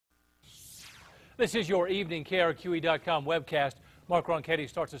This is your evening KRQE.com webcast. Mark Ronchetti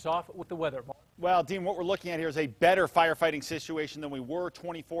starts us off with the weather. Well, Dean, what we're looking at here is a better firefighting situation than we were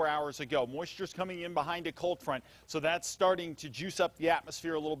 24 hours ago. Moisture's coming in behind a cold front, so that's starting to juice up the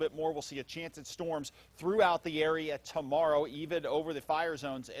atmosphere a little bit more. We'll see a chance at storms throughout the area tomorrow, even over the fire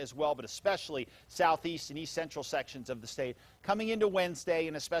zones as well, but especially southeast and east central sections of the state. Coming into Wednesday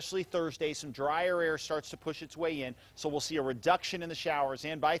and especially Thursday, some drier air starts to push its way in, so we'll see a reduction in the showers.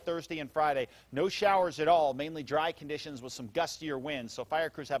 And by Thursday and Friday, no showers at all, mainly dry conditions with some gustier winds. So fire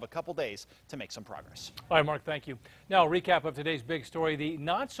crews have a couple days to make some progress. All right, Mark, thank you. Now, a recap of today's big story, the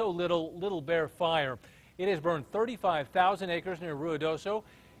not-so-little Little Bear Fire. It has burned 35,000 acres near Ruidoso,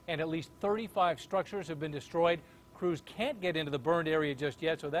 and at least 35 structures have been destroyed. Crews can't get into the burned area just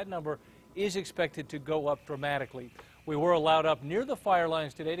yet, so that number is expected to go up dramatically. We were allowed up near the fire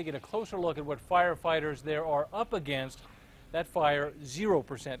lines today to get a closer look at what firefighters there are up against. That fire,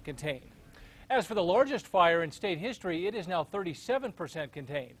 0% contained. As for the largest fire in state history, it is now 37%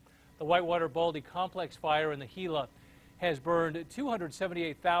 contained. The Whitewater Baldy Complex fire in the Gila has burned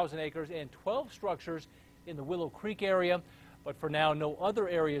 278,000 acres and 12 structures in the Willow Creek area, but for now no other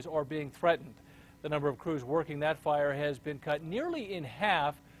areas are being threatened. The number of crews working that fire has been cut nearly in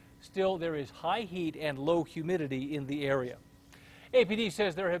half. Still, there is high heat and low humidity in the area. APD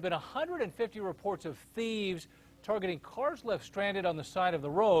says there have been 150 reports of thieves targeting cars left stranded on the side of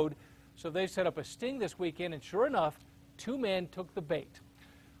the road, so they set up a sting this weekend, and sure enough, 2 men took the bait.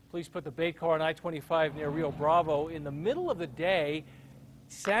 Police put the bait car on I-25 near Rio Bravo in the middle of the day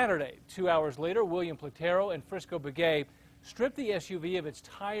Saturday. 2 hours later, William Platero and Frisco Begay stripped the SUV of its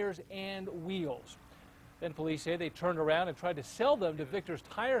tires and wheels. Then police say they turned around and tried to sell them to Victor's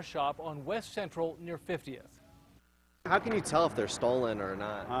Tire Shop on West Central near 50th. How can you tell if they're stolen or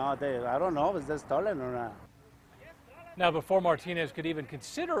not? I don't know if they're stolen or not. Now, before Martinez could even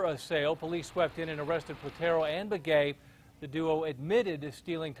consider a sale, police swept in and arrested Platero and Begay. The duo admitted to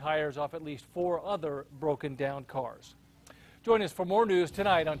stealing tires off at least 4 other broken down cars. Join us for more news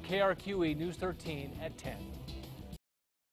tonight on KRQE News 13 at 10.